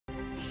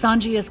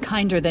Sanji is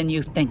kinder than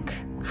you think.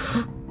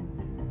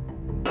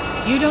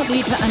 You don't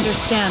need to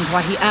understand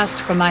why he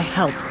asked for my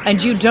help,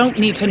 and you don't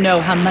need to know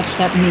how much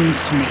that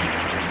means to me.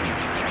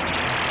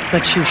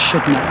 But you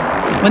should know.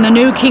 When the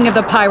new king of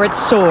the pirates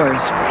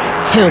soars,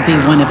 he'll be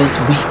one of his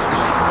wings.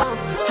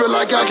 Feel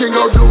like I can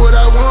go do what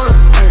I want.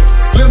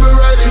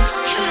 Liberated.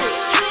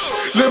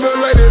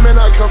 Liberated, man,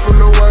 I come from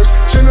the worst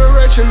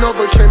generation,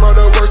 overcame all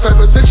the worst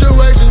type of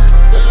situations.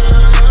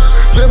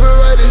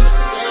 Liberated.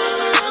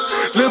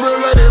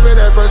 Liberated, man,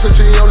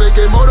 adversity only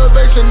gave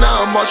motivation.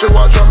 Now I'm marching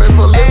while drumming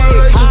for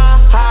liberation.